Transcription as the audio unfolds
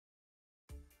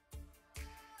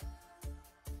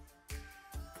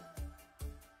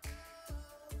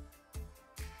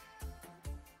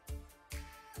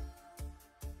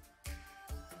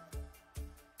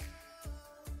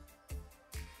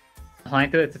Line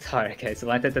to the Tatara, guys.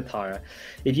 Line to the Tatara.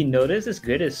 If you notice, this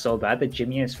grid is so bad that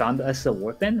Jimmy has found us a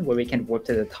warp in where we can warp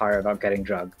to the Tatara without getting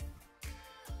drugged.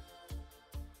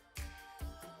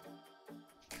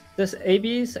 Just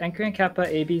ABs, Anchor and Kappa,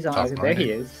 ABs on. Okay, there he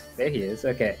is. There he is.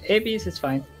 Okay, ABs is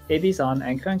fine. ABs on,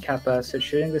 Anchor and Kappa, so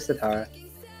shooting this Tatara.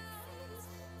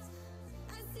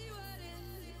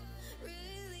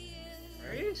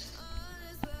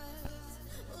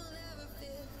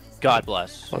 God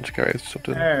bless. Bunch of carries.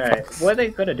 Alright, what are they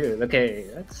gonna do? Okay,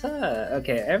 let's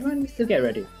okay, everyone needs to get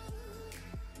ready.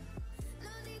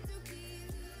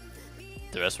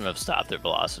 The rest of them have stopped their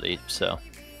velocity, so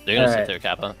they're gonna sit there,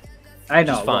 Kappa. I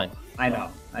know. Which is fine. Well, I know.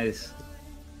 I just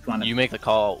wanna... You make the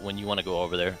call when you want to go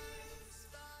over there.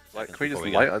 Like, can we just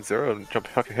light on zero and jump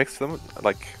fucking Hicks to them?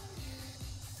 Like,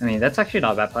 I mean, that's actually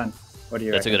not a bad plan. What do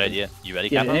you That's reckon? a good idea. You ready,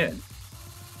 Kappa? Yeah.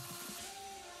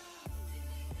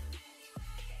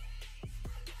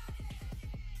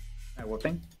 Alright,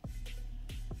 warping.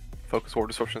 focus warp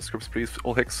disruption scripts, please.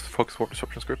 All Hicks, focus warp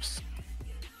disruption scripts.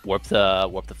 Warp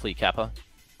the fleet, Kappa.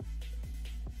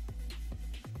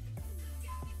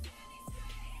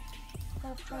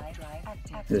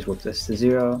 Just warp this to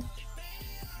 0.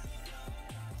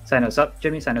 Sign us up,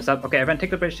 Jimmy. Sign us up. Okay, everyone, take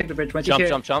the bridge. Take the bridge. Once you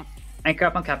Jump. Anchor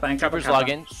up on Kappa. Anchor up on Supers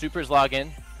Kappa. Supers log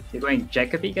in. You're going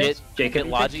Jacoby, guys. Get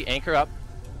Logi, anchor up.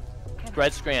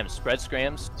 Spread scrams.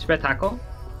 Spread tackle.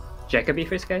 Jacoby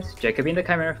first, guys. Jacoby in the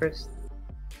Chimera first.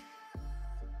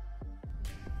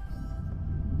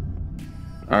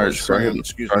 Alright, start hitting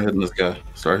this guy.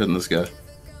 Start hitting this guy.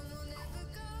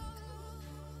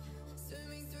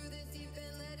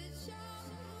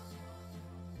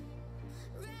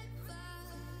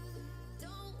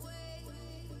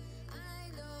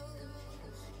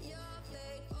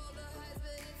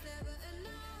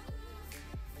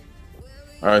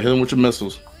 Alright, hit him with your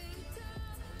missiles.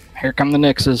 Here come the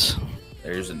Nixes.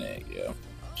 There's an egg, yeah.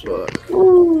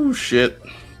 Ooh, shit.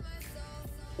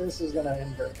 This is gonna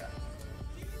invert that.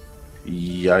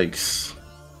 Yikes.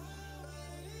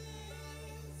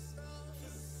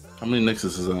 How many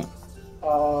Nixes is that?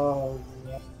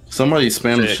 Yeah. Somebody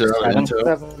spam the shit out of intel.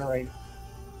 7 or 8.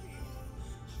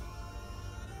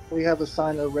 We have a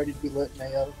signer ready to be lit in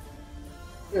AO.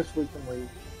 If we can leave.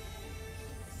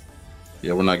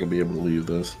 Yeah, we're not gonna be able to leave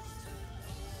this.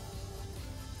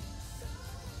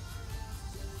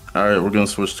 Alright, we're gonna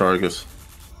switch targets.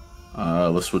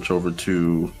 Let's switch over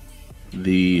to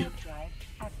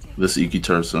this Iki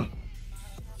Tursa.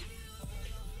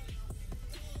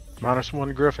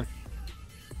 -1 Griffin.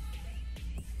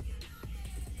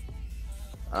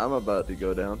 I'm about to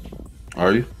go down.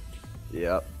 Are you?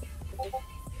 Yep.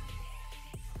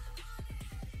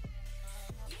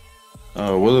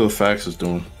 What are the faxes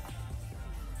doing?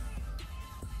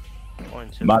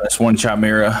 -1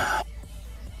 Chimera.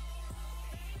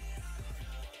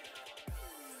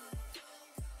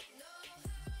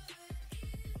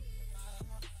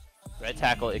 Red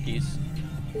tackle, Ickies.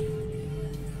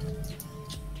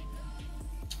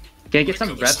 Can I get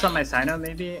some reps on my Sino,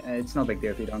 maybe? It's no big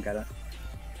deal if you don't get it.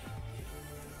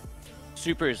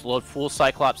 Supers, load full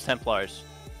Cyclops Templars.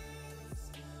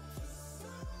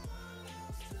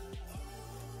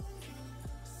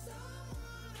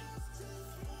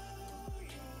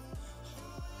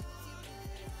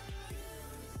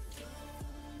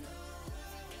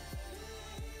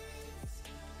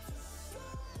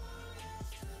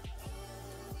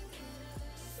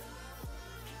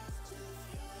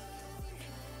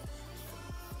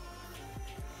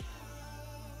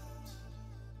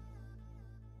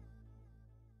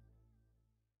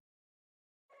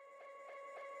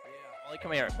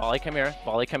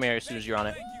 Volley, come here as soon as you're on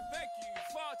it.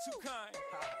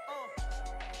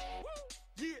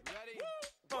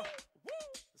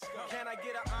 Can I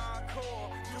get an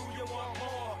encore? Do you want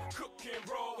more? Cook and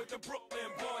roll with the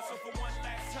Brooklyn boys. So for one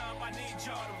last time, I need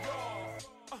y'all to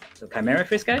roll. So Chimera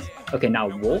first, guys. Okay, now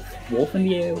Wolf in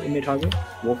the mid target.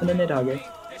 Wolf in the mid target.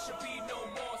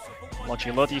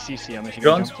 Launching low DCC on machine.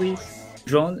 Drones, please.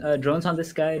 Drones on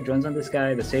this guy. Drones on this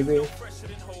guy. The Saber.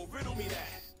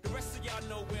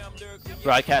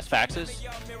 Broadcast faxes.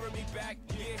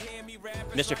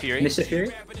 Mr. Fury. Mr.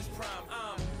 Fury.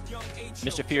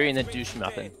 Mr. Fury and then douche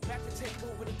muffin.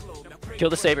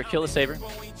 Kill the Saber.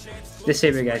 This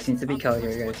Saber, guys, needs to be killed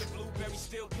here, guys.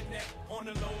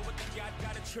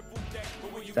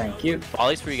 Thank you.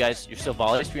 Volleys for you guys. You're still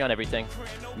volleys for you on everything.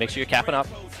 Make sure you're capping up.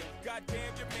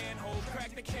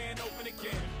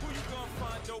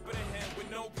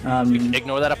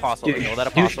 Ignore that apostle.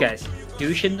 Douche, guys.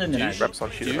 Douche and then Exer. Reps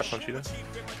on Cheetah.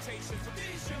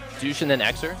 Douche and then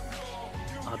Exer.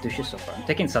 Oh, douche is so far. I'm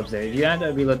taking subs there. If you had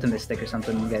to reload to Mystic or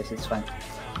something, guys, it's fine.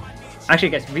 Actually,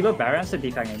 guys, reload Barons to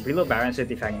defanging. Reload Barons to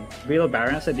defanging. Reload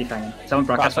Barons to defanging. Someone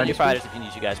broadcast Props on your fighters. fighters if you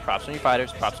need you guys. Props on your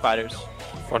fighters. Props fighters.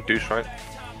 On douche, right?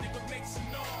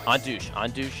 On douche. On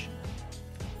douche.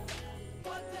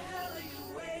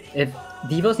 If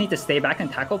Devos need to stay back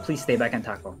and tackle, please stay back and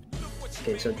tackle.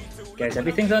 Okay, so guys,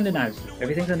 everything's under Naz.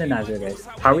 Everything's under Nazir, guys.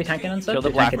 How are we tanking on stuff? Kill the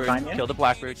We're tanking Blackbird. fine, yeah? Kill the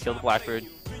Blackbird. Kill the Blackbird.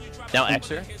 Now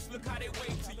Xer.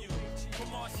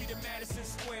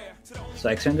 So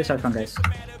X-ray this out front, guys.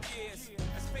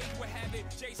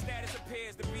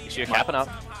 So you're capping up.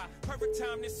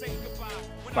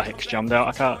 My Hex jammed out.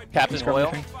 I can't. Captain grab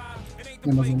Oil.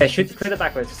 anything. Yeah, shoot clear the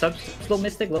backwards. Subs, slow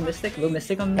mystic, low mystic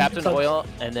on Captain subs. Oil,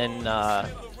 and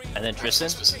then Tristan.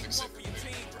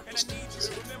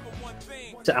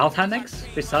 So Altan next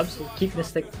for subs. Keep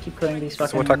mystic, keep clearing these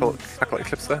fucking. Someone tackle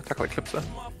Eclipse there. Tackle Eclipse there.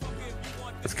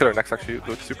 Let's kill her next actually.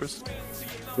 Go to supers.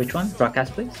 Which one?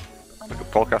 Broadcast, please. Like a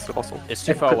broadcast also. It's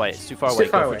too far away. It's too far away.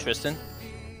 Too far Go away. for Tristan.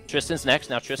 Tristan's next.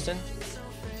 Now Tristan.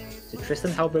 So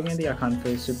Tristan help bring in the Archon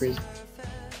for supers.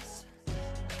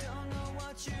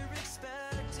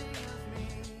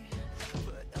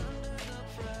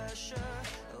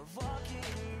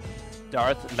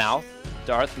 Darth,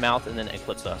 Mouth, and then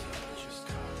Eclipse.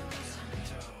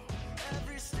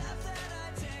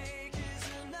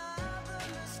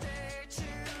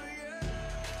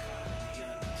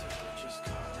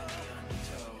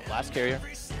 Last carrier.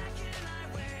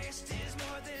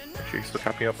 She's still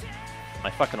capping up. My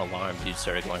fucking alarm, dude,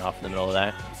 started going off in the middle of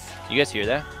that. You guys hear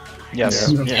that? Yes.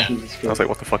 Yeah. I was like,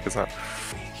 what the fuck is that?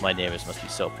 My neighbors must be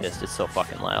so pissed. It's so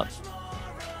fucking loud.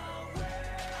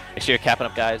 Make sure you're capping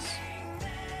up, guys.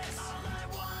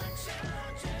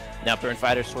 Now burn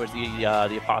fighters towards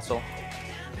the Apostle.